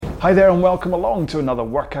Hi there and welcome along to another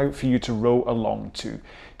workout for you to row along to.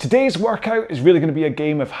 Today's workout is really going to be a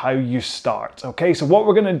game of how you start. Okay, so what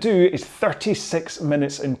we're going to do is 36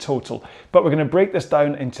 minutes in total, but we're going to break this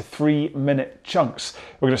down into 3-minute chunks.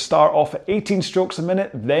 We're going to start off at 18 strokes a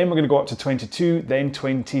minute, then we're going to go up to 22, then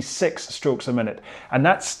 26 strokes a minute. And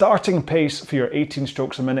that starting pace for your 18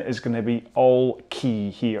 strokes a minute is going to be all key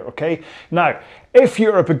here, okay? Now, if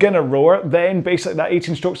you're a beginner rower, then basically that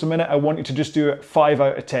 18 strokes a minute, I want you to just do it 5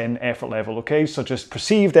 out of 10 effort level, okay? So just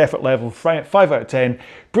perceived effort level, 5 out of 10,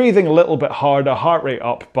 breathing a little bit harder, heart rate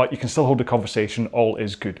up, but you can still hold the conversation, all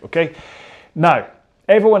is good, okay? Now,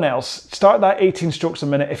 everyone else, start that 18 strokes a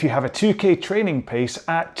minute if you have a 2K training pace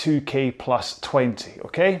at 2K plus 20,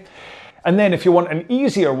 okay? And then if you want an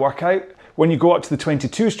easier workout, when you go up to the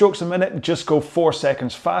 22 strokes a minute, just go 4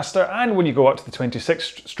 seconds faster. And when you go up to the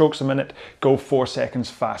 26 strokes a minute, go 4 seconds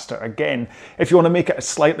faster again. If you want to make it a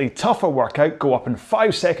slightly tougher workout, go up in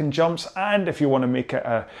 5-second jumps. And if you want to make it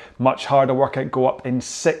a much harder workout, go up in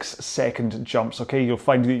 6-second jumps. Okay, you'll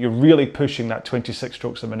find that you're really pushing that 26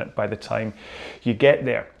 strokes a minute by the time you get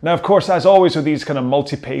there. Now, of course, as always with these kind of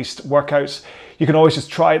multi-paced workouts, you can always just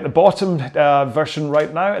try at the bottom version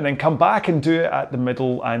right now and then come back and do it at the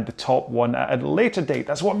middle and the top one at a later date.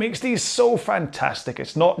 That's what makes these so fantastic.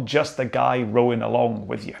 It's not just the guy rowing along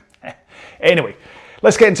with you. Anyway,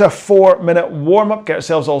 let's get into a 4-minute warm-up, get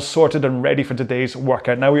ourselves all sorted and ready for today's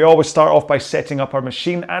workout. Now, we always start off by setting up our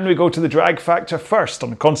machine and we go to the drag factor first.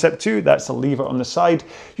 On concept 2, that's the lever on the side.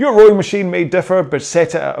 Your rowing machine may differ, but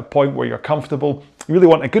set it at a point where you're comfortable. You really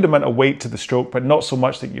want a good amount of weight to the stroke, but not so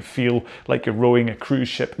much that you feel like you're rowing a cruise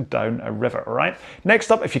ship down a river, all right?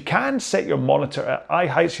 Next up, if you can, set your monitor at eye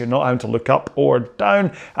height so you're not having to look up or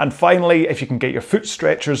down. And finally, if you can get your foot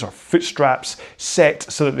stretchers or foot straps set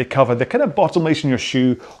so that they cover the kind of bottom lace in your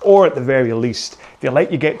shoe, or at the very least, they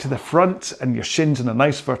let you get to the front and your shins in a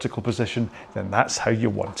nice vertical position, then that's how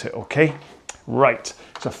you want it, okay? Right,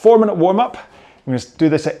 so 4-minute warm-up. I'm going to do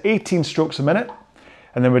this at 18 strokes a minute.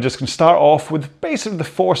 And then we're just going to start off with basically the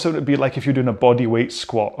force that it would be like if you're doing a body weight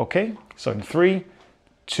squat, okay? So in 3,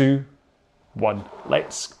 2, 1,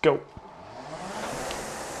 let's go.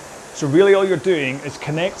 So really all you're doing is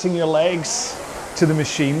connecting your legs to the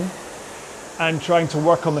machine and trying to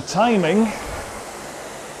work on the timing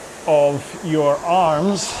of your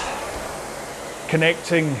arms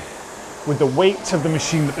connecting with the weight of the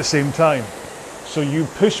machine at the same time. So you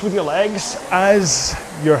push with your legs as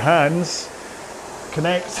your hands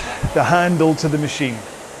connect the handle to the machine.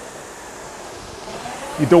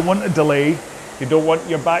 You don't want a delay. You don't want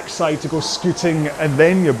your backside to go scooting and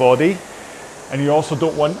then your body. And you also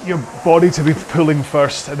don't want your body to be pulling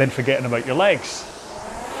first and then forgetting about your legs.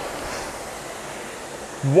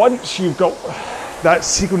 Once you've got that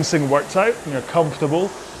sequencing worked out and you're comfortable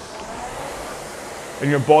and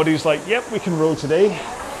your body's like, yep, we can row today,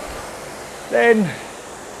 then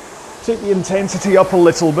take the intensity up a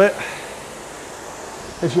little bit.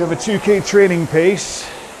 If you have a 2K training pace,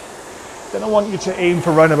 then I want you to aim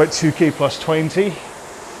for around about 2K plus 20.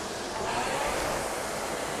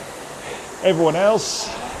 Everyone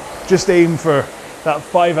else, just aim for that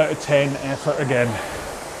 5 out of 10 effort again.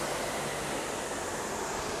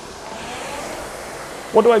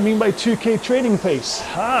 What do I mean by 2K training pace?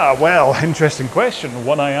 Well, interesting question,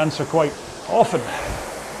 one I answer quite often.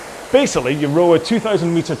 Basically, you row a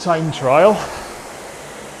 2,000 meter time trial.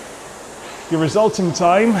 Your resulting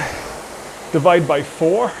time, divide by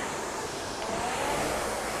 4,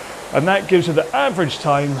 and that gives you the average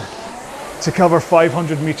time to cover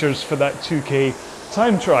 500 meters for that 2K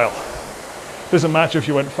time trial. Doesn't matter if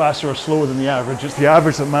you went faster or slower than the average, it's the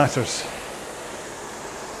average that matters.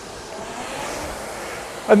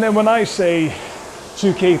 And then when I say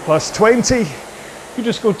 2K plus 20, you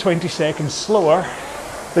just go 20 seconds slower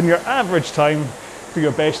than your average time for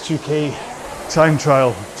your best 2K time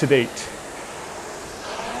trial to date.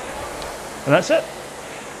 And that's it.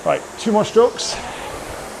 Right, 2 more strokes.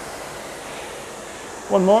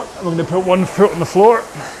 1 more, and we're going to put 1 foot on the floor.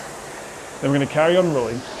 Then we're going to carry on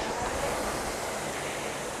rowing.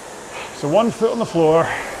 So 1 foot on the floor,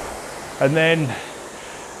 and then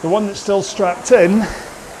the one that's still strapped in,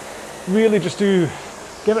 really just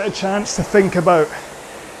give it a chance to think about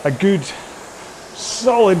a good,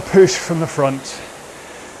 solid push from the front.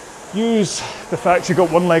 Use the fact you've got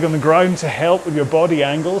one leg on the ground to help with your body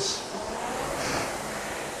angles.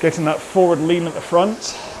 Getting that forward lean at the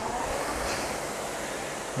front.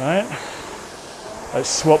 Right. Let's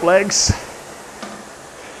swap legs.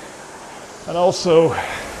 And also,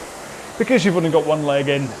 because you've only got one leg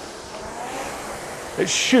in, it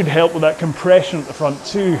should help with that compression at the front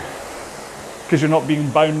too, because you're not being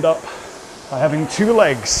bound up by having 2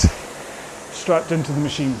 legs strapped into the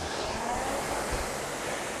machine.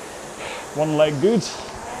 1 leg good,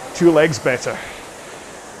 2 legs better.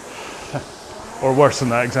 Or worse in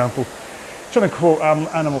that example. Trying to quote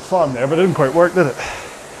Animal Farm there, but it didn't quite work, did it?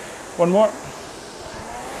 1 more.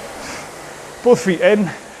 Both feet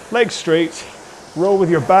in, legs straight, row with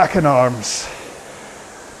your back and arms.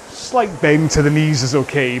 Slight bend to the knees is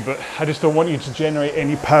okay, but I just don't want you to generate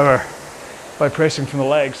any power by pressing from the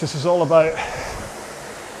legs. This is all about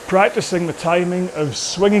practicing the timing of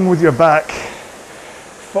swinging with your back,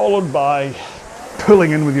 followed by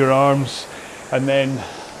pulling in with your arms, and then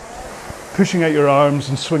pushing out your arms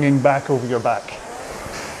and swinging back over your back.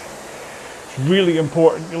 It's really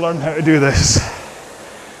important you learn how to do this.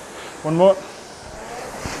 1 more.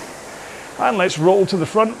 And let's roll to the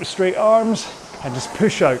front with straight arms and just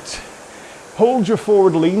push out. Hold your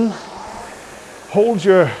forward lean. Hold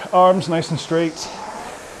your arms nice and straight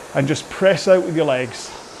and just press out with your legs.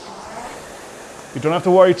 You don't have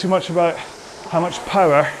to worry too much about how much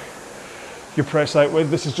power you press out with.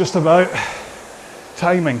 This is just about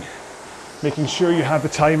timing. Making sure you have the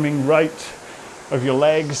timing right of your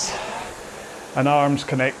legs and arms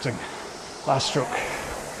connecting. Last stroke.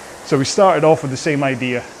 So we started off with the same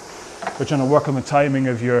idea. We're trying to work on the timing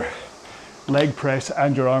of your leg press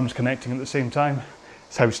and your arms connecting at the same time.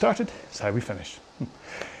 It's how we started, it's how we finished.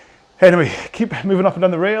 Anyway, keep moving up and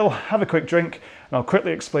down the rail, have a quick drink, and I'll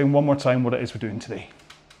quickly explain one more time what it is we're doing today.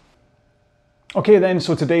 Okay then,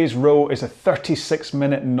 so today's row is a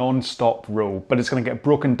 36-minute non-stop row, but it's going to get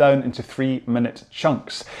broken down into 3-minute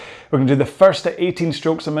chunks. We're going to do the first at 18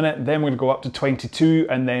 strokes a minute, then we're going to go up to 22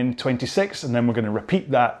 and then 26, and then we're going to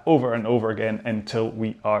repeat that over and over again until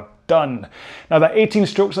we are done. Now that 18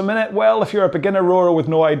 strokes a minute, well, if you're a beginner rower with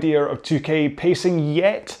no idea of 2K pacing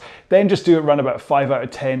yet, then just do it around about 5 out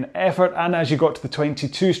of 10 effort, and as you got to the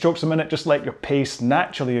 22 strokes a minute, just let your pace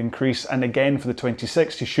naturally increase, and again for the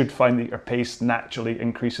 26, you should find that your pace naturally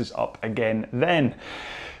increases up again then.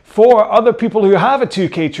 For other people who have a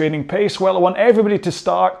 2K training pace, well, I want everybody to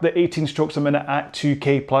start the 18 strokes a minute at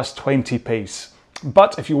 2K plus 20 pace.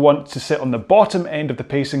 But if you want to sit on the bottom end of the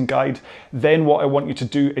pacing guide, then what I want you to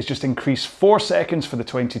do is just increase 4 seconds for the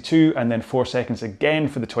 22 and then 4 seconds again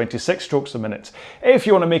for the 26 strokes a minute. If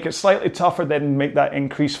you want to make it slightly tougher, then make that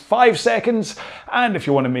increase 5 seconds. And if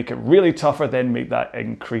you want to make it really tougher, then make that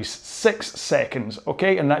increase 6 seconds,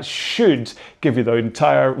 okay? And that should give you the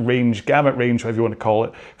entire range, gamut range, whatever you want to call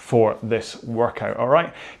it, for this workout, all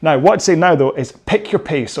right? Now, what I'd say now though is pick your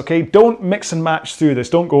pace, okay? Don't mix and match through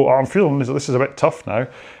this. Don't go, oh, I'm feeling this is a bit tough now,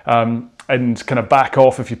 and kind of back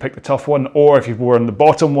off if you pick the tough one, or if you were on the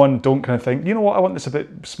bottom one, don't kind of think, you know what, I want this a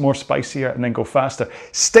bit more spicier, and then go faster.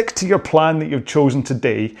 Stick to your plan that you've chosen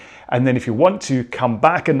today, and then if you want to, come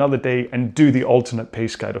back another day and do the alternate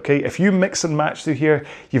pace guide, okay? If you mix and match through here,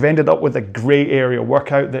 you've ended up with a grey area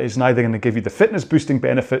workout that is neither going to give you the fitness boosting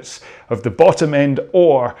benefits of the bottom end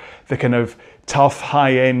or the kind of tough,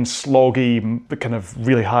 high-end, sloggy, kind of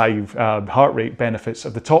really high heart rate benefits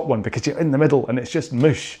of the top one, because you're in the middle and it's just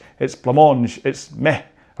mush, it's blancmange, it's meh,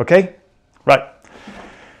 okay? Right.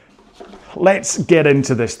 Let's get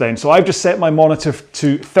into this then. So I've just set my monitor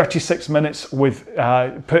to 36 minutes with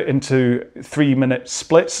put into 3-minute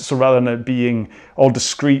splits. So rather than it being all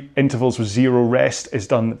discrete intervals with 0 rest, it's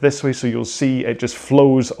done this way. So you'll see it just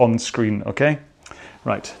flows on screen, okay?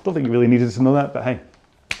 Right, don't think you really needed to know that, but hey,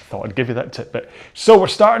 thought I'd give you that tidbit. So we're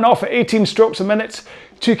starting off at 18 strokes a minute,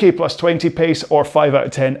 2K plus 20 pace or 5 out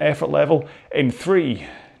of 10 effort level in 3,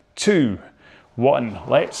 2, 1,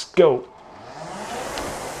 let's go.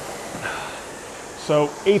 So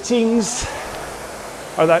 18s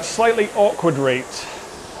are that slightly awkward rate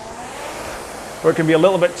where it can be a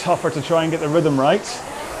little bit tougher to try and get the rhythm right.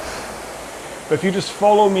 But if you just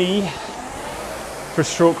follow me for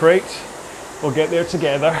stroke rate, we'll get there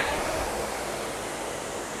together.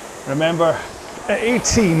 Remember, at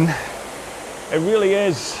 18, it really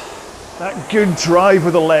is that good drive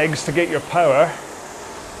with the legs to get your power,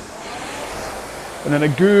 and then a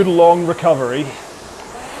good long recovery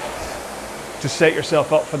to set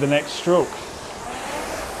yourself up for the next stroke.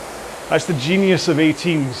 That's the genius of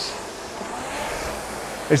 18s,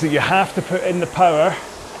 is that you have to put in the power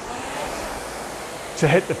to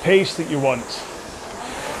hit the pace that you want.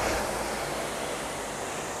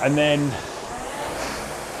 And then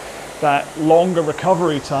that longer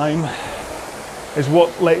recovery time is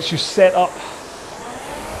what lets you set up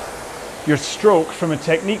your stroke from a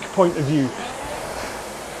technique point of view.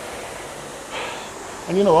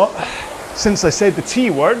 And you know what? Since I said the T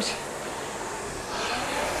word,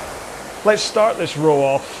 let's start this row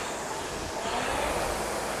off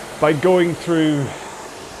by going through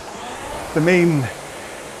the main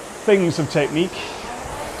things of technique,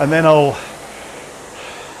 and then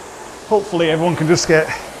hopefully everyone can just get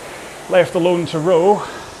left alone to row,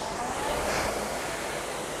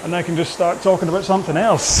 and I can just start talking about something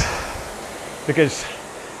else. Because,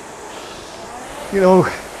 you know,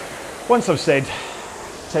 once I've said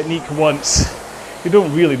technique once, you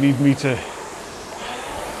don't really need me to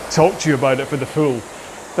talk to you about it for the full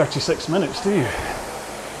 36 minutes, do you?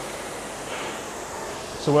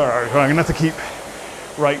 So where are we? I'm gonna have to keep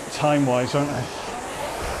right time-wise, aren't I?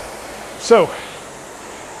 So,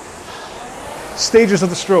 stages of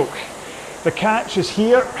the stroke. The catch is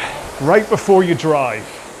here right before you drive.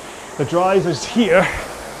 The drive is here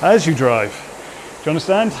as you drive. Do you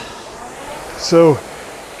understand? So,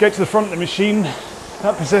 get to the front of the machine,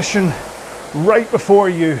 that position right before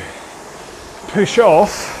you push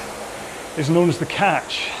off is known as the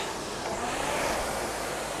catch.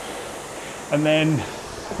 And then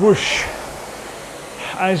whoosh,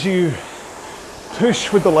 as you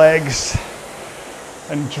push with the legs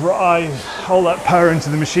and drive all that power into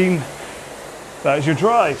the machine, that is your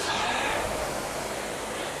drive.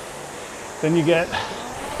 Then you get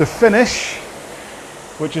the finish,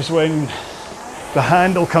 which is when the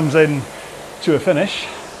handle comes in to a finish.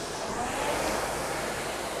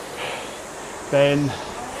 Then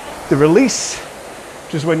the release,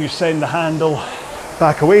 which is when you send the handle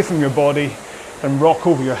back away from your body and rock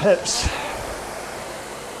over your hips.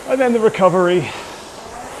 And then the recovery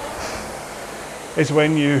is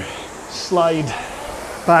when you slide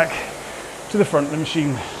back to the front of the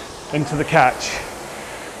machine into the catch.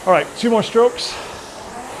 All right, 2 more strokes.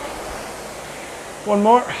 1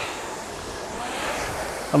 more.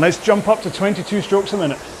 And let's jump up to 22 strokes a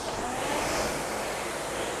minute.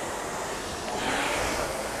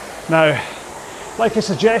 Now, like I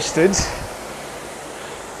suggested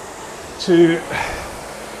to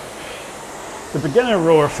the beginner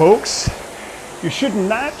rower folks, you should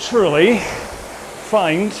naturally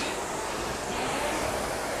find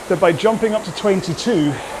that by jumping up to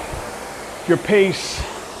 22, your pace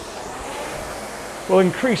will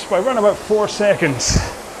increase by around about 4 seconds.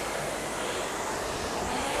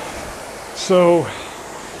 So,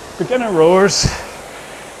 beginner rowers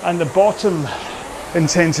and the bottom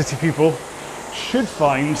intensity people should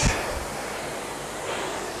find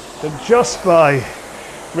that just by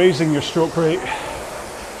raising your stroke rate,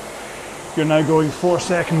 you're now going 4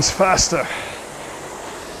 seconds faster.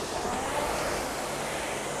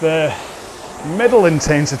 The middle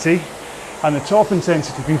intensity and the top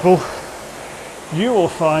intensity people, you will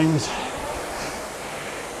find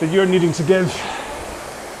that you're needing to give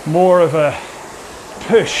more of a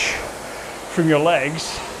push from your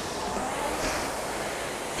legs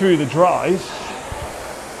through the drive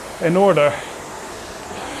in order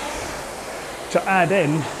to add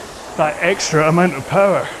in that extra amount of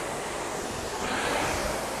power.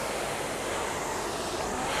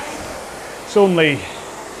 It's only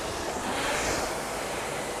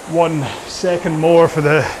 1 second more for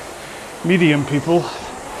the medium people,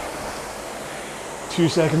 2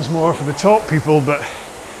 seconds more for the top people, but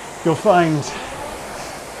you'll find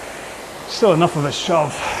still enough of a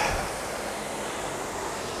shove.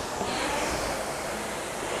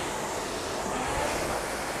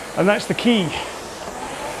 And that's the key,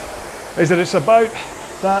 is that it's about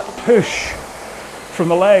that push from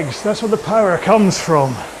the legs. That's where the power comes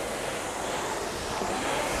from.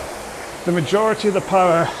 The majority of the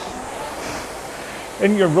power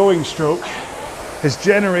in your rowing stroke is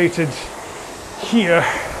generated here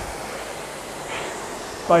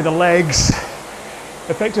by the legs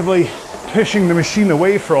effectively pushing the machine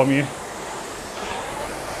away from you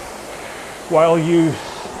while you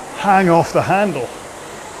hang off the handle.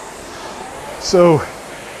 So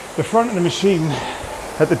the front of the machine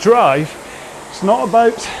at the drive, it's not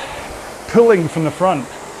about pulling from the front.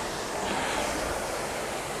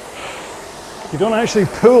 You don't actually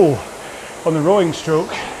pull on the rowing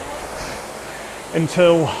stroke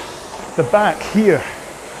until the back here.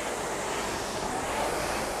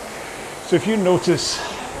 So if you notice,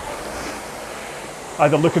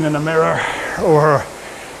 either looking in a mirror or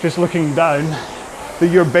just looking down, that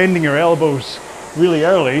you're bending your elbows really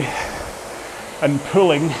early and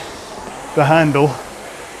pulling the handle,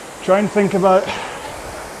 try and think about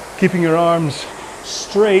keeping your arms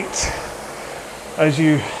straight as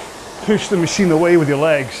you push the machine away with your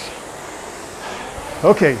legs.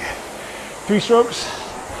 Okay, 3 strokes.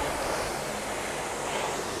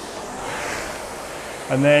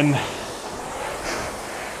 And then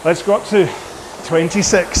let's go up to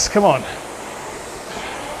 26, come on.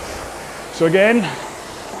 So again,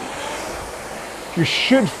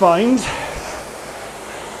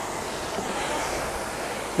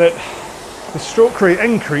 that the stroke rate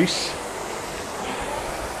increase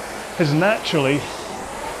has naturally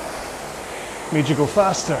made you go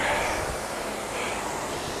faster.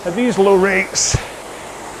 At these low rates,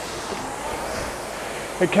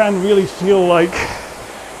 it can really feel like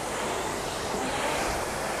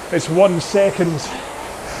it's 1 second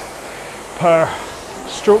per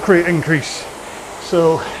stroke rate increase.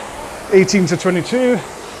 So 18 to 22,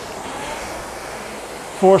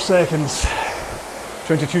 4 seconds.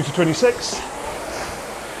 22 to 26,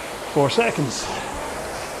 4 seconds.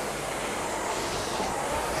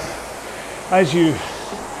 As you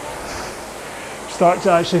start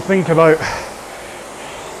to actually think about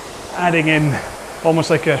adding in almost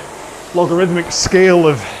like a logarithmic scale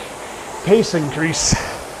of pace increase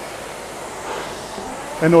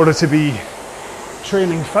in order to be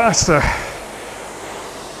training faster,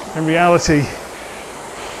 in reality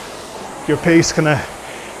your pace kind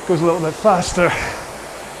of goes a little bit faster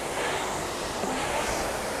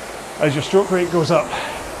as your stroke rate goes up.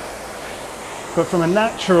 But from a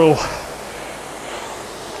natural,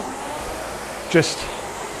 just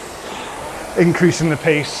increasing the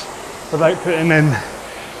pace without putting in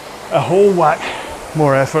a whole whack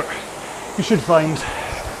more effort, you should find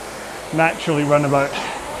naturally run about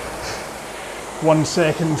 1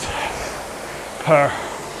 second per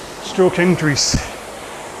stroke increase.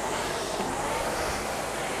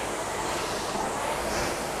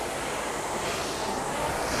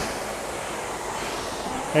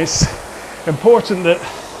 It's important that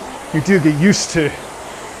you do get used to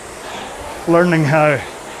learning how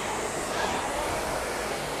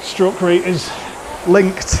stroke rate is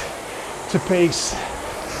linked to pace.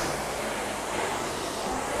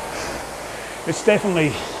 It's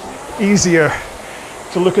definitely easier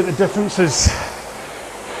to look at the differences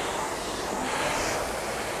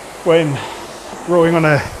when rowing on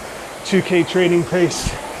a 2K training pace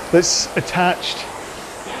that's attached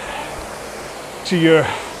to your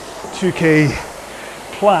 2K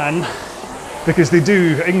plan, because they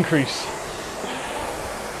do increase.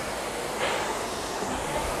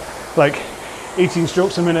 Like 18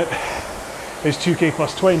 strokes a minute is 2K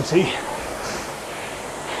plus 20,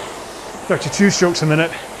 32 strokes a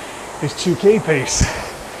minute is 2K pace,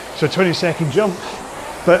 so a 20-second jump.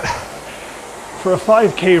 But for a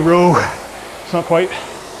 5K row, it's not quite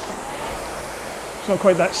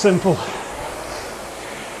that simple.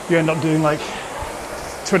 You end up doing like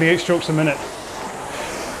 28 strokes a minute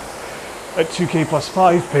at 2K plus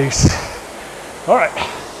 5 pace. All right,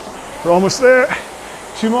 we're almost there.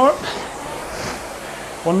 2 more,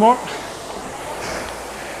 1 more.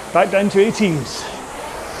 Back down to 18s.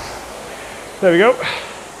 There we go.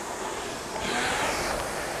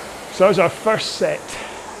 So that was our first set.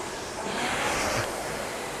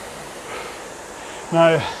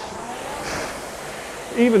 Now,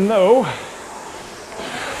 even though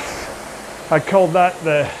I called that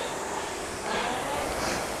the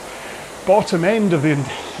bottom end of the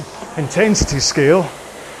intensity scale,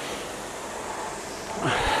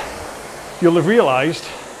 you'll have realized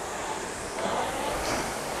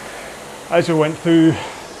as we went through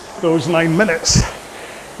those 9 minutes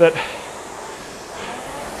that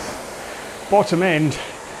bottom end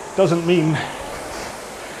doesn't mean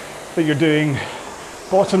that you're doing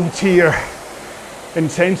bottom tier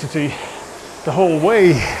intensity the whole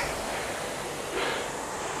way,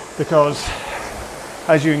 because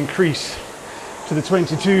as you increase to the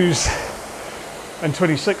 22s and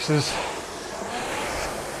 26s,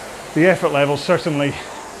 the effort level certainly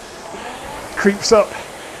creeps up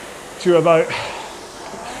to about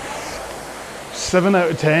 7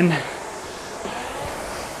 out of 10,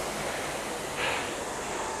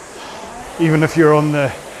 even if you're on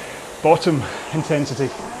the bottom intensity.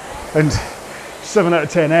 And 7 out of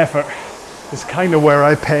 10 effort is kind of where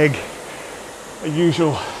I peg a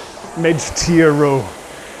usual mid-tier row.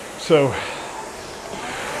 So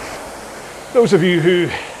those of you who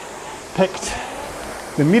picked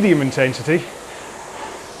the medium intensity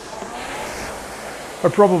are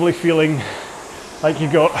probably feeling like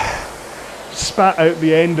you got spat out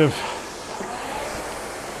the end of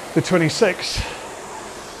the 26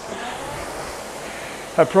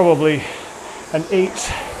 at probably an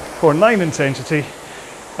 8 or 9 intensity,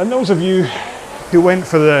 and those of you who went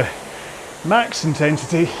for the max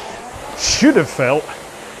intensity should have felt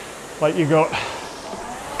like you got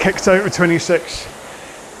kicked out of 26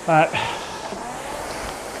 at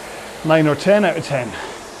 9 or 10 out of 10.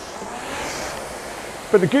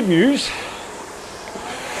 But the good news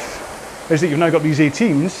is that you've now got these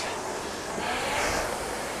 18s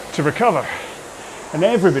to recover, and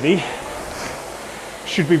everybody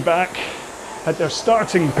should be back at their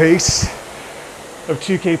starting pace of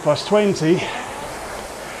 2K plus 20,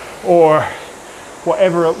 or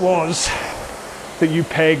whatever it was that you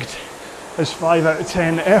pegged as 5 out of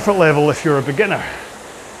 10 effort level if you're a beginner.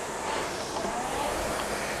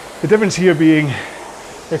 The difference here being,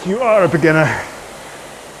 if you are a beginner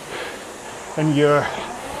and you're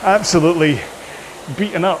absolutely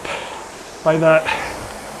beaten up by that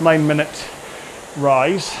 9-minute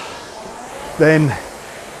rise, then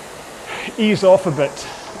ease off a bit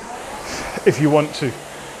if you want to.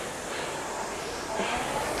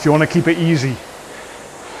 If you want to keep it easy.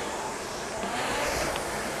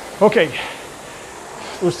 Okay,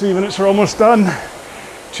 those 3 minutes are almost done.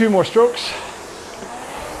 2 more strokes.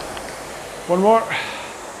 1 more.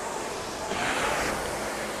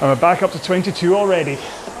 And we're back up to 22 already.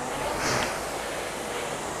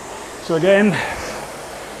 So again,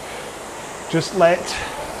 just let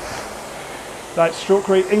that stroke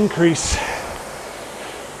rate increase.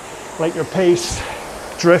 Let your pace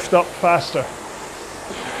drift up faster.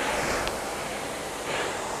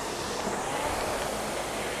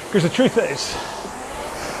 Because the truth is,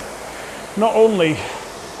 not only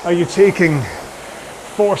are you taking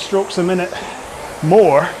 4 strokes a minute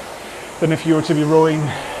more than if you were to be rowing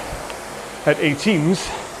at 18s,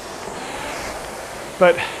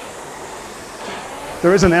 but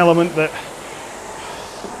there is an element that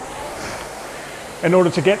in order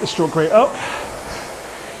to get the stroke rate up,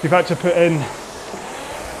 you've had to put in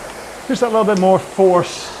just a little bit more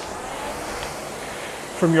force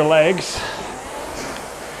from your legs,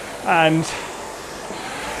 and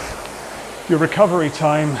your recovery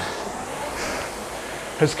time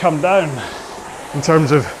has come down in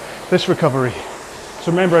terms of this recovery.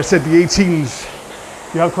 So remember, I said the 18s,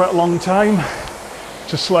 you have quite a long time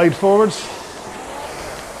to slide forwards.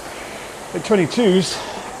 At 22s,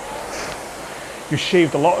 you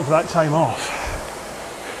shaved a lot of that time off.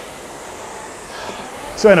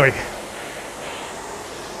 So anyway,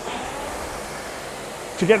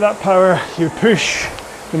 to get that power, you push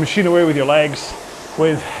the machine away with your legs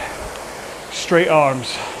with straight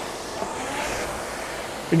arms.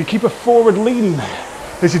 And you keep a forward lean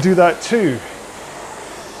as you do that too.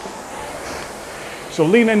 So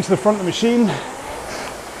lean into the front of the machine,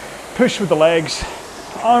 push with the legs,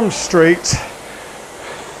 arms straight,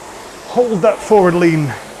 hold that forward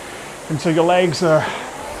lean until your legs are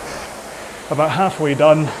about halfway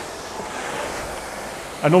done,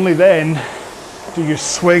 and only then do you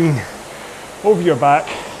swing over your back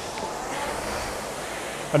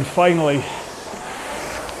and finally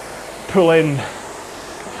pull in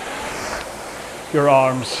your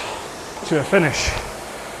arms to a finish.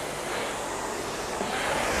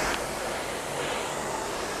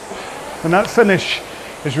 And that finish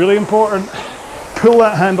is really important. Pull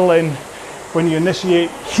that handle in when you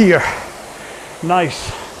initiate here.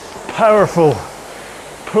 Nice, powerful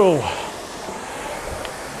pull.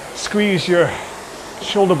 Squeeze your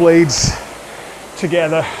shoulder blades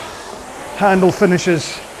together. Handle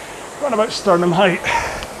finishes around about sternum height.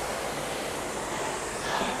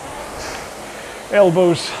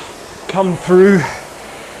 Elbows come through,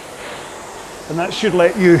 and that should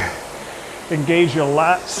let you engage your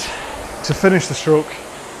lats to finish the stroke,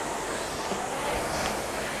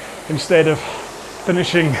 instead of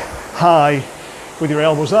finishing high with your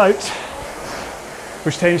elbows out,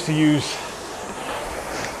 which tends to use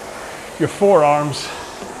your forearms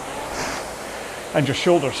and your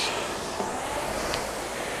shoulders.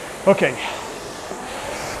 Okay,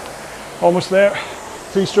 almost there.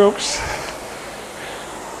 3 strokes.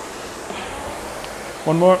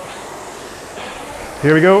 1 more.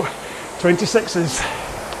 Here we go. 26s.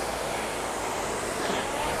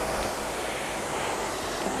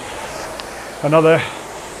 Another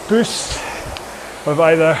boost of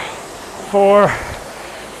either 4,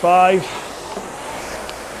 5,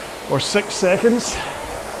 or 6 seconds.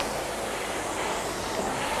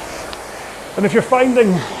 And if you're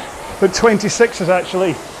finding that 26 is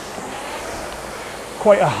actually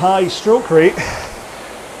quite a high stroke rate,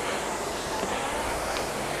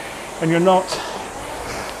 and you're not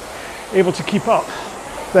able to keep up,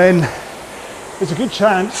 then there's a good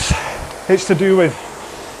chance it's to do with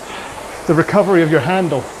the recovery of your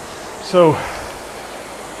handle. So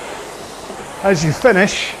as you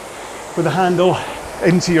finish with the handle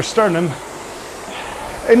into your sternum,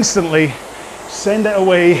 instantly send it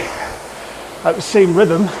away at the same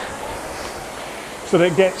rhythm so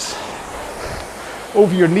that it gets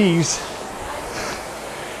over your knees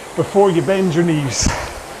before you bend your knees.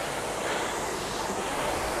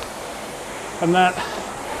 And that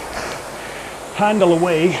handle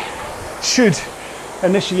away should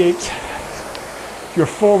initiate your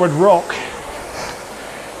forward rock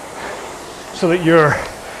so that you're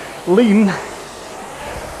lean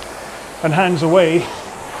and hands away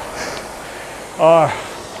are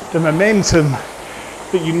the momentum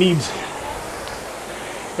that you need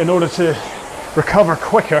in order to recover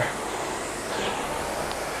quicker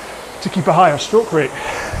to keep a higher stroke rate.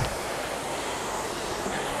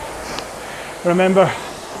 Remember,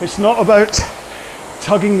 it's not about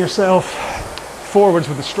tugging yourself forwards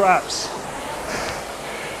with the straps.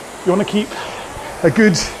 You want to keep a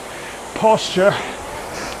good posture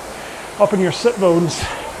up in your sit bones,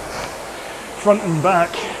 front and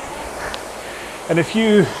back. And if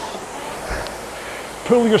you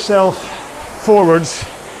pull yourself forwards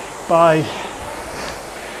by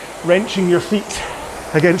wrenching your feet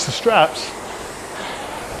against the straps,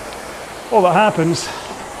 all that happens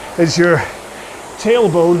is your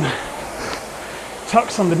tailbone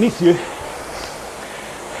tucks underneath you.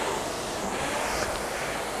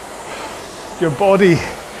 Your body,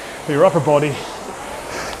 or your upper body,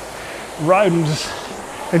 rounds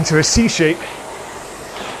into a C shape,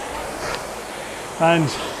 and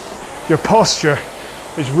your posture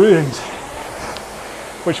is ruined,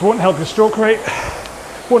 which won't help your stroke rate,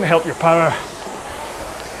 won't help your power,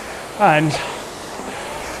 and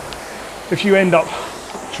if you end up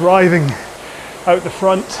driving out the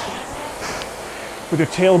front with your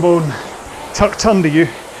tailbone tucked under you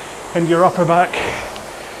and your upper back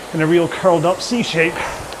in a real curled up C shape,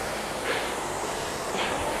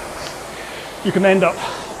 you can end up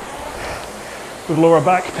with lower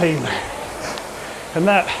back pain. And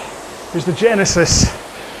that is the genesis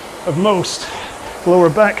of most lower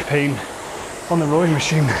back pain on the rowing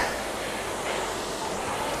machine.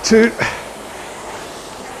 2,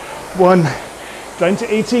 1, down to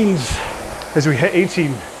 18s as we hit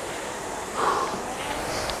 18.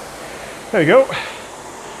 There we go.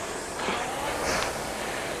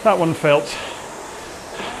 That one felt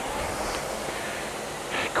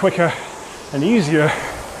quicker and easier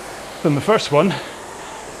than the first one,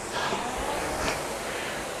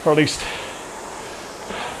 or at least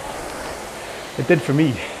it did for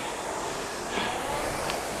me.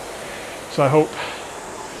 So I hope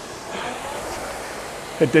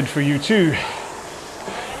it did for you too.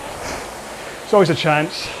 It's always a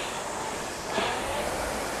chance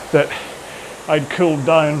that I'd cooled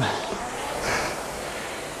down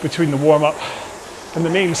between the warm-up and the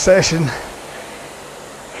main session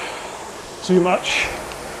too much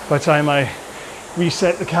by the time I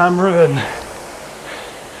reset the camera and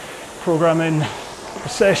program in a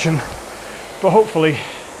session. But hopefully,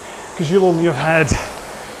 because you'll only have had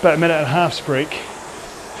about a minute and a half's break,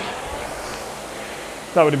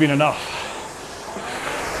 that would have been enough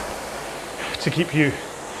to keep you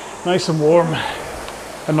nice and warm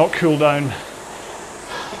and not cool down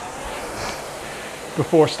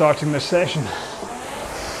before starting this session.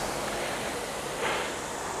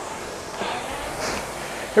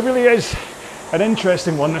 It really is an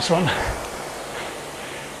interesting one, this one.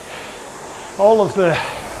 All of the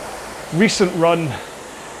recent run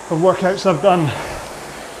of workouts I've done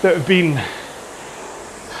that have been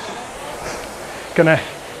gonna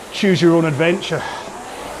choose your own adventure.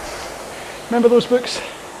 Remember those books?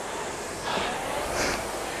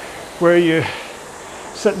 Where you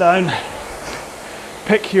sit down,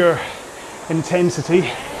 pick your intensity.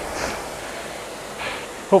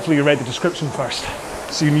 Hopefully you read the description first,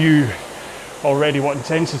 so you knew already what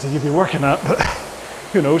intensity you'd be working at, but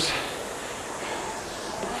who knows.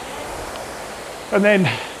 And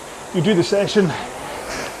then you do the session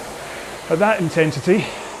at that intensity,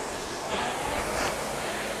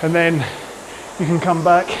 and then you can come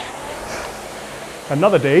back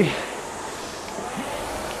another day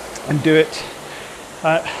and do it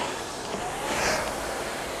at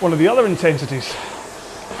one of the other intensities.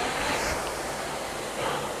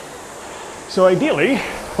 So ideally,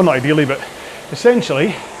 well not ideally, but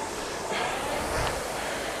essentially,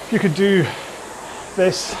 you could do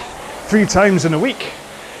this 3 times in a week.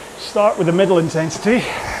 Start with the middle intensity,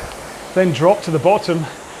 then drop to the bottom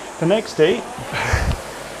the next day,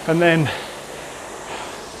 and then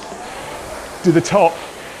do the top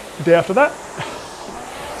the day after that.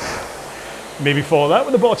 Maybe follow that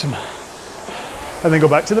with the bottom, and then go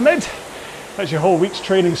back to the mid. That's your whole week's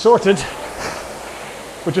training sorted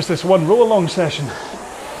with just this one row along session.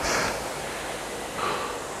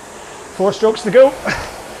 4 strokes to go.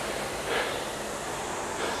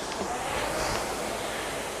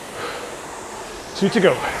 Two to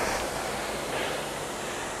go.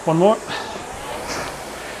 One more.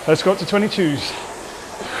 Let's go up to 22s.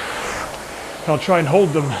 I'll try and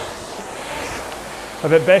hold them a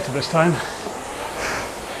bit better this time.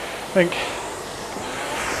 I think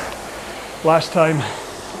last time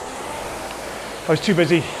I was too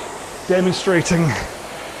busy demonstrating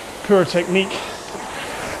poor technique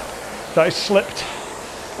that I slipped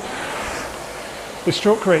the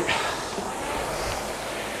stroke rate.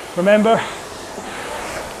 Remember,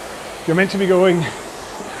 you're meant to be going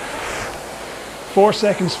 4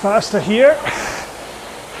 seconds faster here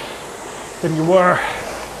than you were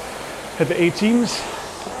at the 18s.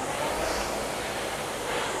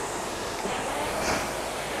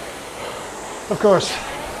 Of course,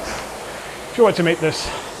 if you want to make this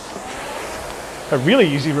a really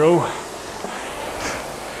easy row,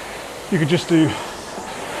 you could just do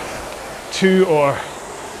 2 or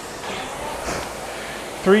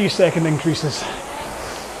 3 second increases.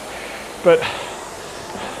 But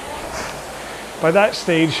by that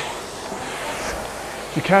stage,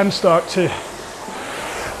 you can start to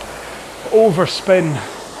overspin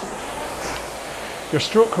your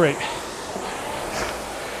stroke rate.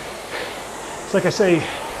 It's like I say,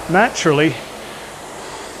 naturally,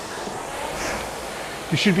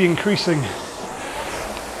 you should be increasing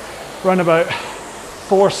around about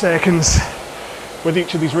 4 seconds with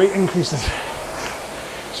each of these rate increases.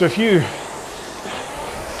 So if you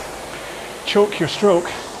choke your stroke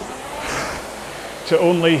to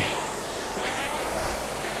only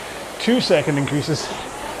 2 second increases,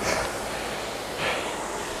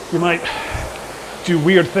 you might do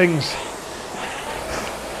weird things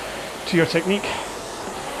to your technique.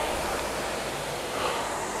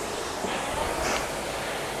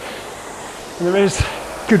 And there is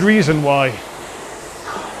good reason why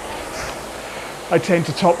I tend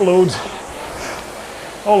to top load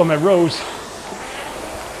all of my rows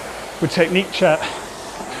with technique chat,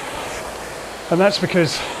 and that's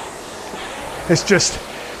because it's just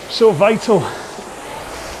so vital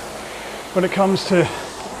when it comes to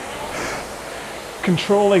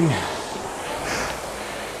controlling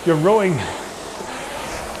your rowing.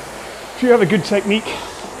 If you have a good technique,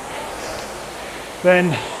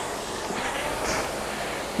 then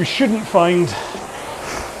you shouldn't find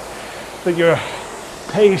that your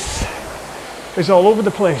pace is all over the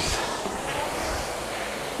place.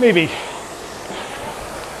 Maybe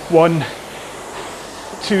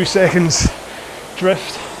 1-2 seconds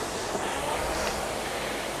drift,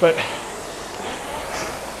 but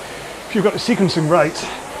if you've got the sequencing right,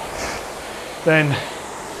 then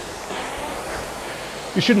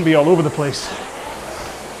you shouldn't be all over the place.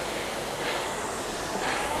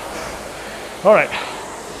 All right,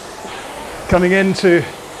 coming into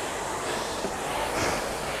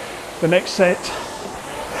the next set,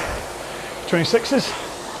 26s,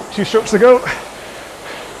 2 strokes to go.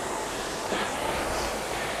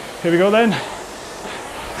 Here we go then,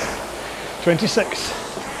 26.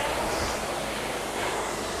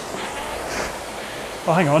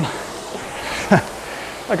 Oh, hang on.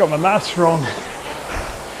 I got my maths wrong.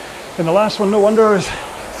 In the last one, no wonder I was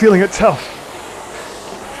feeling it tough.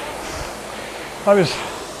 I was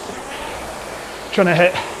trying to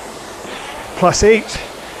hit +8.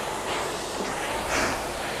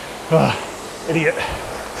 Idiot.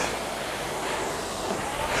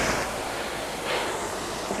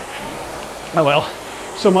 Oh well,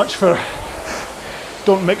 so much for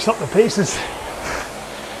don't mix up the paces.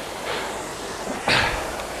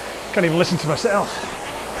 Can't even listen to myself.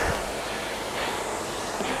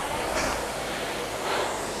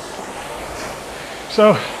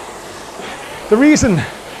 So, the reason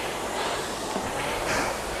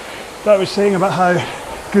that I was saying about how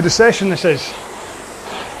good a session this is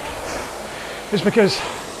because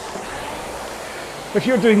if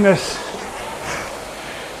you're doing this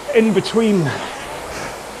in between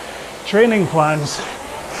training plans,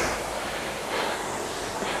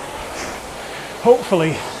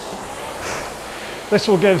 hopefully this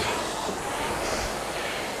will give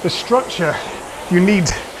the structure you need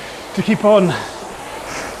to keep on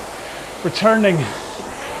returning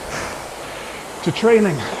to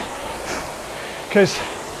training. Because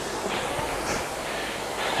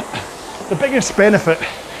the biggest benefit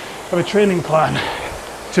of a training plan,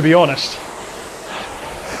 to be honest,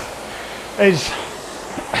 is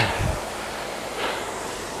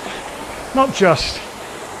not just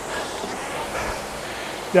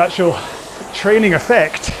the actual training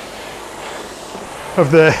effect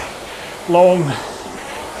of the long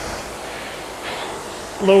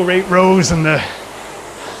low rate rows and the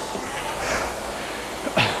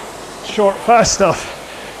short fast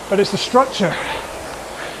stuff, but it's the structure.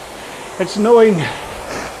 It's knowing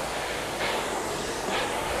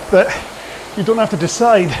that you don't have to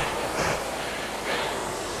decide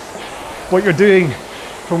what you're doing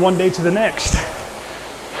from one day to the next.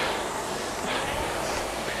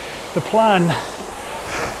 The plan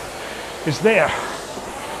is there.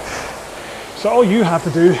 So all you have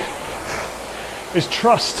to do is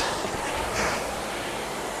trust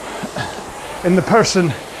in the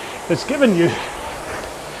person that's given you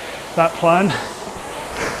that plan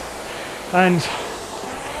and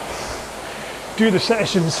do the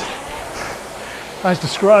sessions as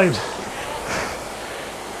described.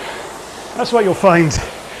 That's what you'll find.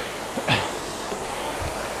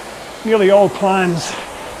 Nearly all plans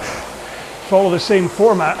follow the same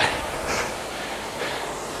format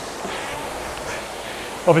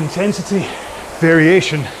of intensity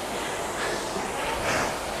variation.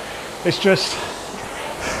 It's just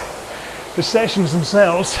the sessions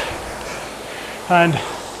themselves and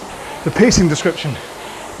the pacing description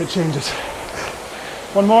that changes.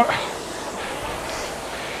 One more.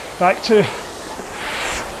 Back to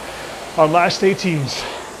our last 18s.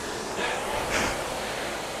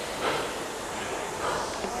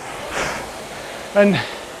 And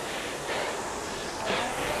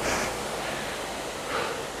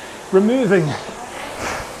removing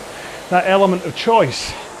that element of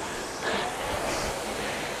choice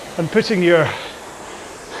and putting your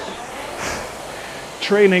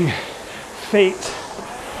training fate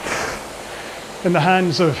in the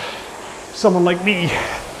hands of someone like me,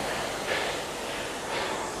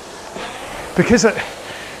 because it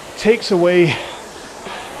takes away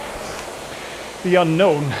the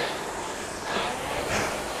unknown.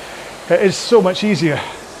 It is so much easier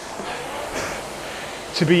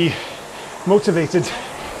to be motivated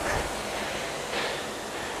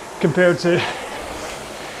compared to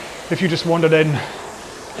if you just wandered in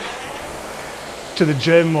to the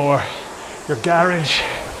gym or your garage,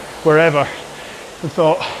 wherever, and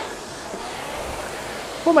thought,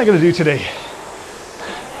 what am I going to do today?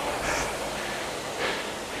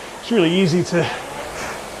 It's really easy to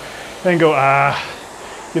then go,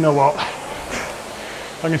 you know what,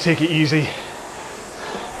 I'm going to take it easy,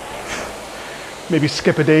 maybe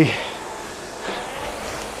skip a day,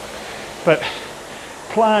 but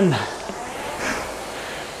plan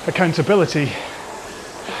accountability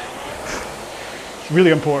is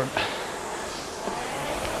really important.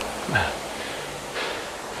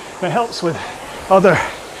 It helps with other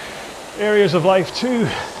areas of life too.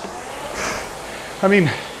 I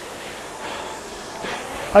mean,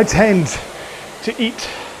 I tend to eat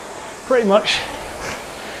pretty much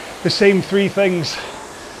the same 3 things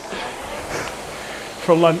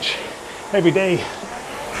for lunch every day.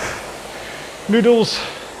 Noodles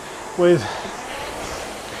with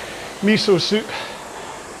miso soup,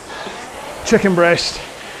 chicken breast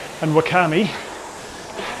and wakame,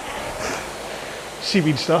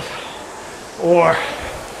 seaweed stuff, or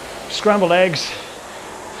scrambled eggs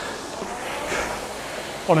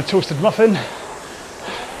on a toasted muffin,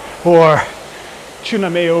 or tuna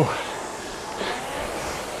mayo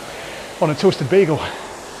on a toasted bagel.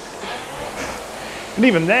 And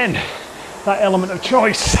even then, that element of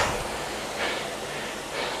choice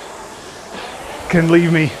can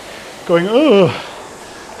leave me going, oh.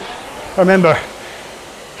 I remember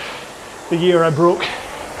the year I broke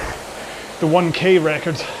the 1K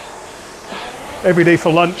record every day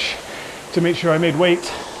for lunch to make sure I made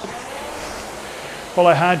weight. All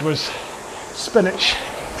I had was spinach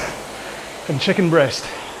and chicken breast.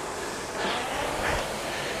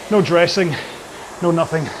 No dressing, no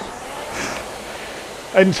nothing.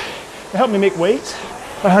 And it helped me make weight.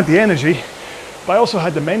 I had the energy, but I also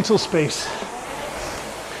had the mental space.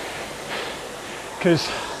 Because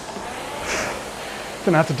I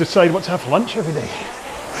didn't have to decide what to have for lunch every day.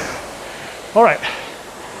 All right,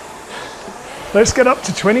 let's get up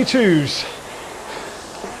to 22s.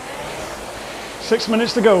 6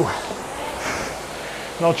 minutes to go.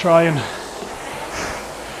 And I'll try and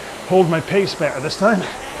hold my pace better this time.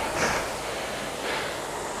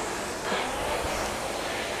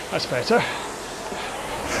 That's better.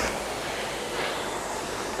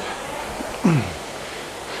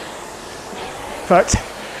 In fact,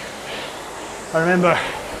 I remember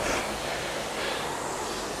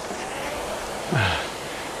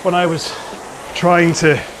when I was trying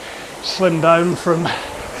to slim down from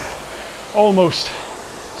almost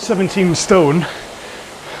 17 stone.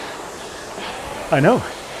 I know.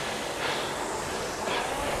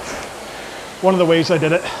 One of the ways I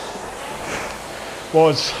did it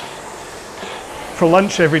was for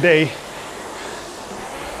lunch every day,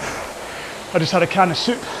 I just had a can of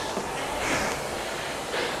soup.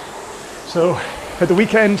 So at the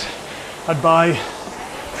weekend, I'd buy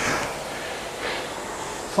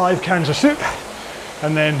 5 cans of soup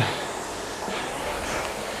and then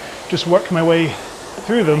just work my way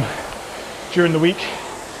through them during the week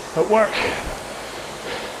at work.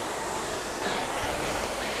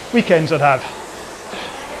 Weekends I'd have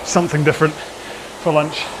something different. for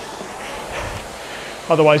lunch.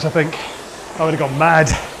 Otherwise, I think I would have gone mad.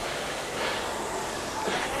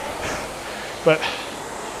 But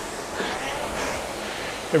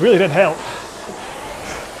it really did help.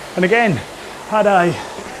 And again, had I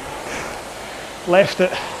left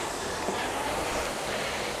it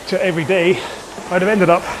to every day, I'd have ended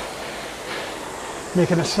up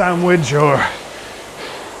making a sandwich or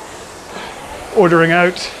ordering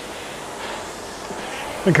out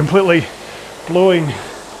and completely blowing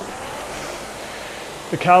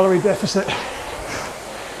the calorie deficit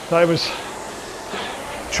that I was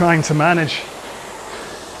trying to manage.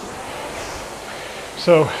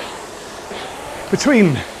 So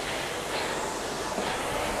between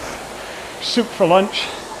soup for lunch,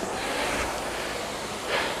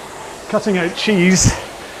 cutting out cheese,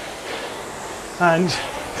 and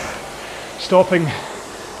stopping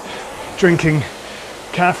drinking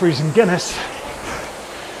Caffrey's and Guinness,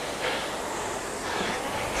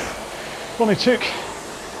 it only took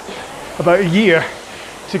about a year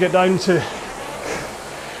to get down to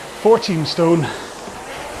 14 stone.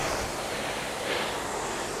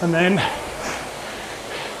 And then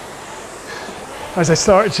as I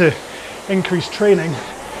started to increase training,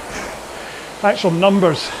 actual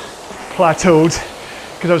numbers plateaued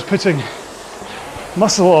because I was putting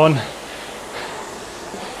muscle on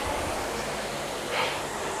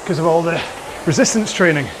because of all the resistance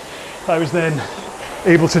training I was then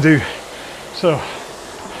able to do. So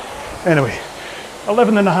anyway,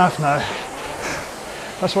 11 and a half now.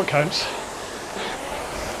 That's what counts.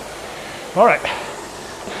 All right.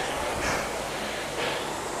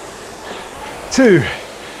 2,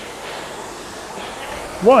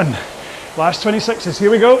 1. Last 26s. Here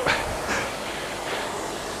we go.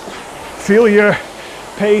 Feel your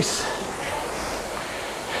pace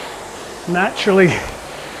naturally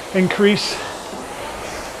increase.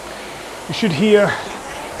 You should hear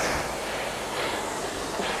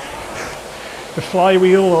the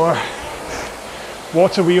flywheel or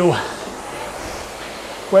water wheel,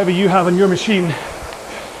 whatever you have on your machine,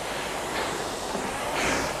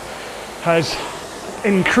 has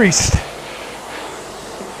increased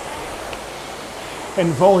in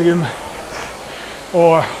volume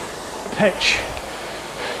or pitch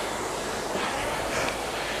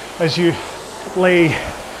as you lay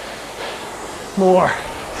more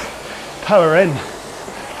power in.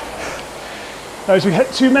 Now as we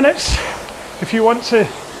hit 2 minutes, if you want to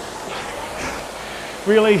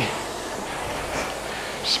really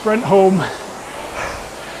sprint home,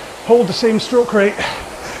 hold the same stroke rate,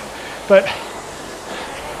 but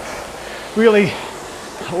really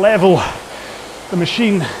level the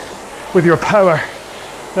machine with your power,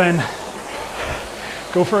 then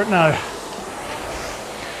go for it now.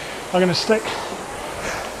 I'm going to stick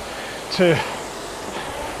to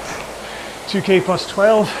 2K plus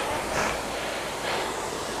 12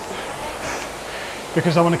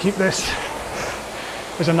 because I want to keep this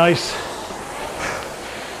as a nice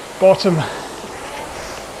bottom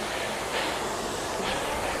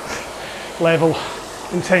level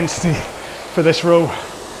intensity for this row.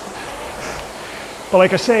 But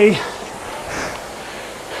like I say,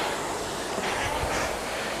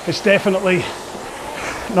 it's definitely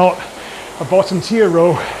not a bottom tier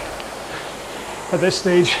row at this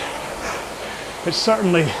stage. It's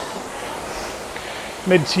certainly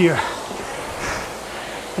mid-tier.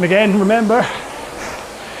 And again, remember,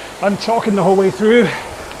 I'm talking the whole way through,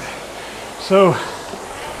 so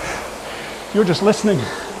you're just listening.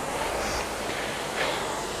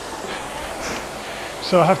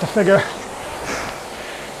 So I have to figure,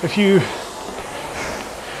 if you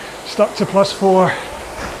stuck to +4,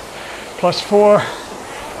 +4,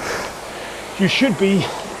 you should be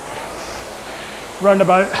round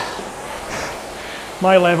about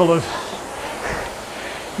my level of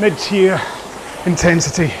mid-tier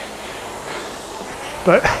intensity.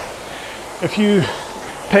 But if you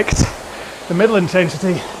picked the middle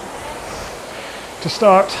intensity to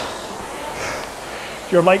start,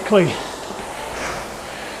 you're likely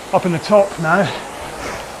up in the top now.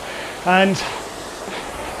 And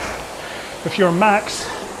if you're max,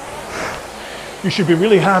 you should be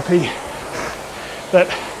really happy that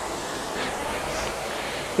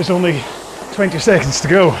there's only 20 seconds to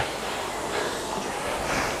go.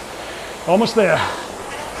 Almost there.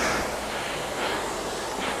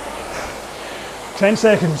 10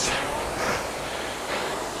 seconds.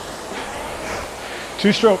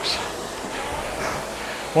 2 strokes.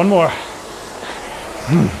 1 more.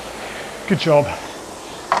 Good job.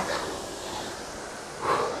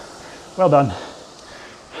 Well done.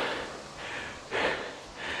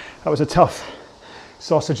 That was a tough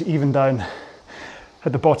sausage even down.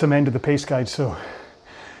 at the bottom end of the pace guide, so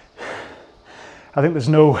I think there's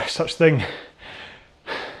no such thing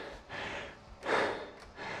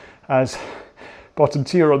as bottom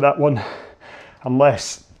tier on that one,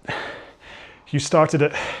 unless you started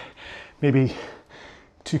at maybe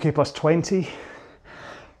 2K plus 20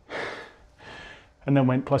 and then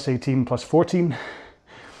went plus 18 plus 14,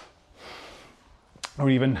 or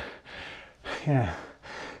even, yeah,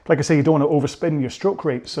 like I say, you don't want to overspin your stroke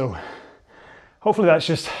rate, so hopefully that's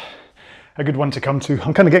just a good one to come to.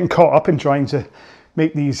 I'm kind of getting caught up in trying to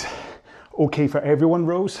make these okay for everyone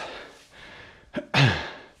rows. And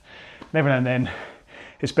every now and then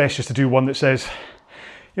it's best just to do one that says,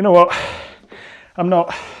 you know what, I'm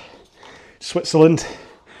not Switzerland,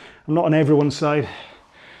 I'm not on everyone's side.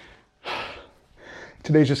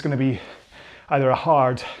 Today's just going to be either a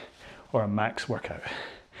hard or a max workout.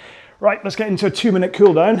 Right, let's get into a 2-minute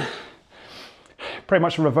cool down. Pretty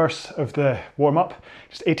much the reverse of the warm up,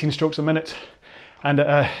 just 18 strokes a minute and at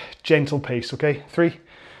a gentle pace, okay? 3,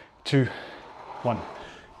 2, 1,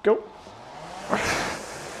 go.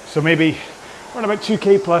 So maybe run about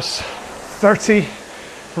 2K plus 30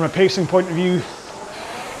 from a pacing point of view,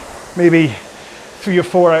 maybe 3 or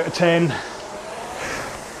 4 out of 10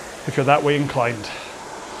 if you're that way inclined.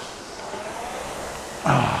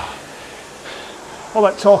 All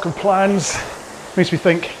that talk of plans makes me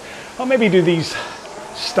think, I'll maybe do these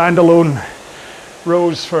standalone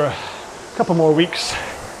rows for a couple more weeks,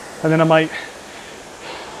 and then I might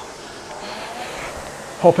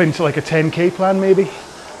hop into like a 10K plan maybe.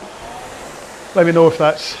 Let me know if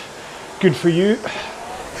that's good for you.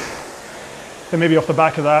 Then maybe off the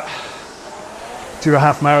back of that, do a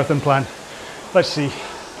half marathon plan. Let's see.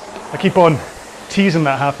 I keep on teasing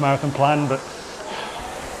that half marathon plan, but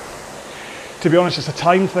to be honest, it's a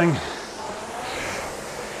time thing.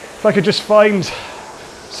 If I could just find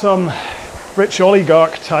some rich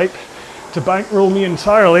oligarch type to bankroll me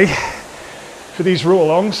entirely for these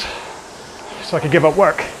row-alongs so I could give up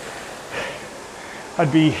work,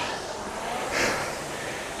 I'd be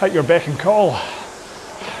at your beck and call.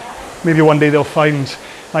 Maybe one day they'll find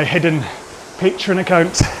my hidden Patreon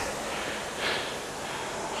account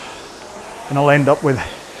and I'll end up with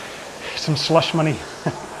some slush money.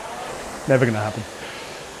 Never gonna happen.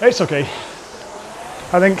 It's okay.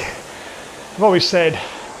 I think I've always said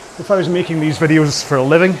if I was making these videos for a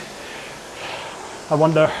living, I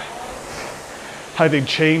wonder how they'd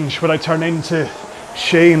change. Would I turn into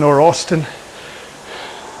Shane or Austin?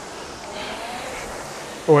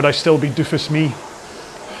 Or would I still be doofus me?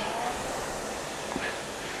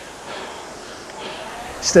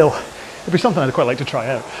 Still, it'd be something I'd quite like to try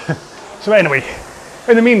out. So anyway,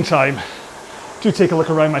 in the meantime, do take a look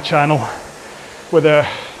around my channel with a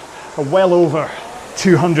well over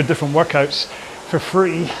 200 different workouts for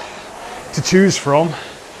free to choose from.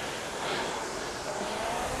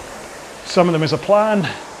 Some of them is a plan,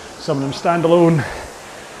 some of them standalone,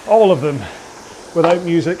 all of them without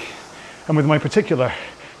music and with my particular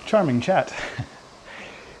charming chat.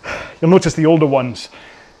 You'll notice the older ones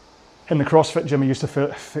in the CrossFit gym I used to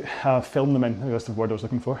film them in. That's the word I was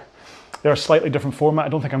looking for. They're a slightly different format. I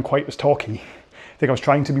don't think I'm quite as talky. I think I was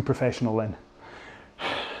trying to be professional then.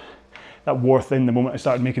 That wore thin the moment I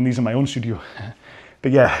started making these in my own studio.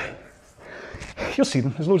 But yeah, you'll see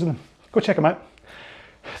them. There's loads of them. Go check them out.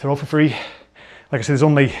 They're all for free. Like I said,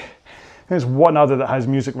 there's one other that has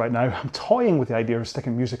music right now. I'm toying with the idea of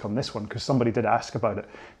sticking music on this one because somebody did ask about it.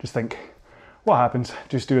 Just think, what happens?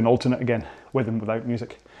 Just do an alternate again with and without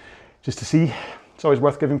music. Just to see. It's always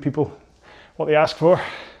worth giving people what they ask for.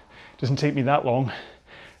 It doesn't take me that long.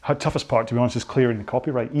 The toughest part, to be honest, is clearing the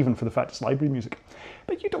copyright, even for the fact it's library music.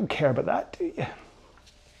 But you don't care about that, do you?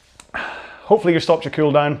 Hopefully you stopped your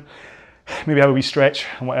cool down. Maybe have a wee stretch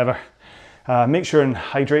and whatever. Make sure and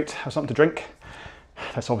hydrate, have something to drink.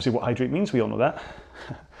 That's obviously what hydrate means, we all know that.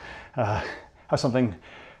 Have something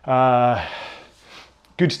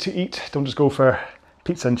good to eat. Don't just go for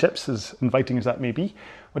pizza and chips, as inviting as that may be.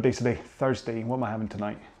 What day's today? Thursday. What am I having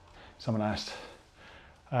tonight? Someone asked.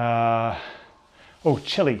 Oh,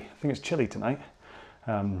 chili. I think it's chili tonight.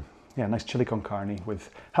 Yeah, nice chili con carne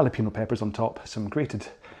with jalapeno peppers on top, some grated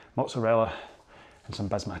mozzarella and some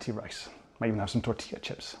basmati rice. Might even have some tortilla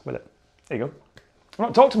chips with it. There you go. I've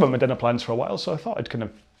not talked about my dinner plans for a while, so I thought I'd kind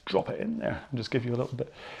of drop it in there and just give you a little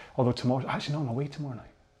bit. Although tomorrow, actually no, I'm away tomorrow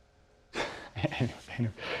night.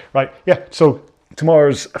 anyway. Right, yeah, so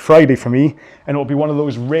tomorrow's Friday for me, and it'll be one of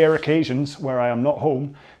those rare occasions where I am not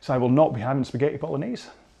home, so I will not be having spaghetti bolognese.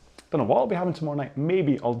 Don't know what I'll be having tomorrow night.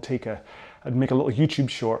 Maybe I'd make a little YouTube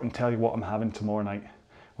short and tell you what I'm having tomorrow night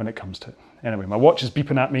when it comes to it. Anyway, my watch is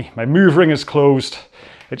beeping at me. My move ring is closed.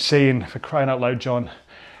 It's saying, for crying out loud, John,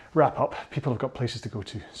 wrap up. People have got places to go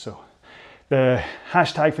to. So the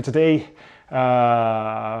hashtag for today,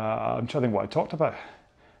 I'm trying to think what I talked about.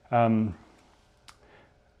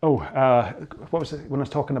 What was it when I was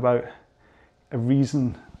talking about a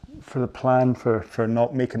reason for the plan for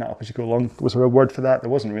not making it up as you go along? Was there a word for that? There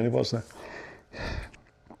wasn't really, was there?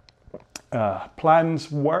 Plans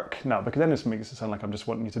work? No, because then this makes it sound like I'm just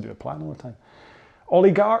wanting you to do a plan all the time.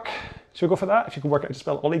 Oligarch? Should we go for that? If you can work out how to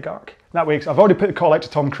spell oligarch. That way, I've already put a call out to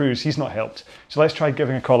Tom Cruise. He's not helped. So let's try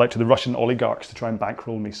giving a call out to the Russian oligarchs to try and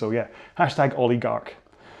bankroll me. So yeah, hashtag oligarch.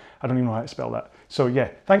 I don't even know how to spell that. So yeah,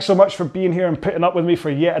 thanks so much for being here and putting up with me for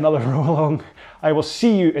yet another row along. I will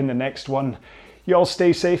see you in the next one. You all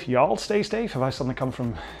stay safe. You all stay safe. Have I suddenly come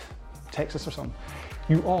from Texas or something?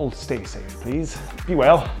 You all stay safe, please. Be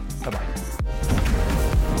well. Bye-bye.